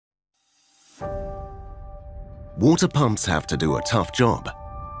Water pumps have to do a tough job.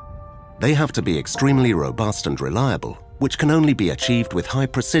 They have to be extremely robust and reliable, which can only be achieved with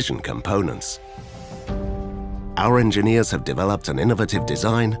high-precision components. Our engineers have developed an innovative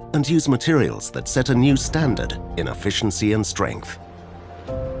design and use materials that set a new standard in efficiency and strength.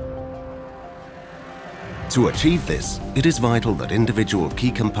 To achieve this, it is vital that individual key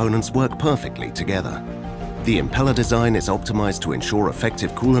components work perfectly together. The impeller design is optimized to ensure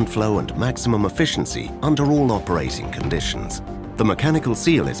effective coolant flow and maximum efficiency under all operating conditions. The mechanical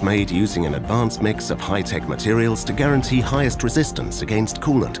seal is made using an advanced mix of high-tech materials to guarantee highest resistance against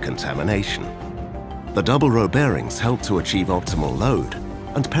coolant contamination. The double-row bearings help to achieve optimal load,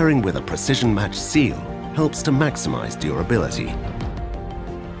 and pairing with a precision-matched seal helps to maximize durability.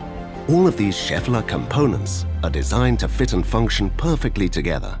 All of these Schaeffler components are designed to fit and function perfectly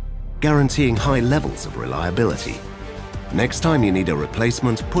together, guaranteeing high levels of reliability. Next time you need a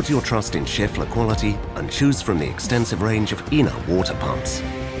replacement, put your trust in Schaeffler quality and choose from the extensive range of INA water pumps.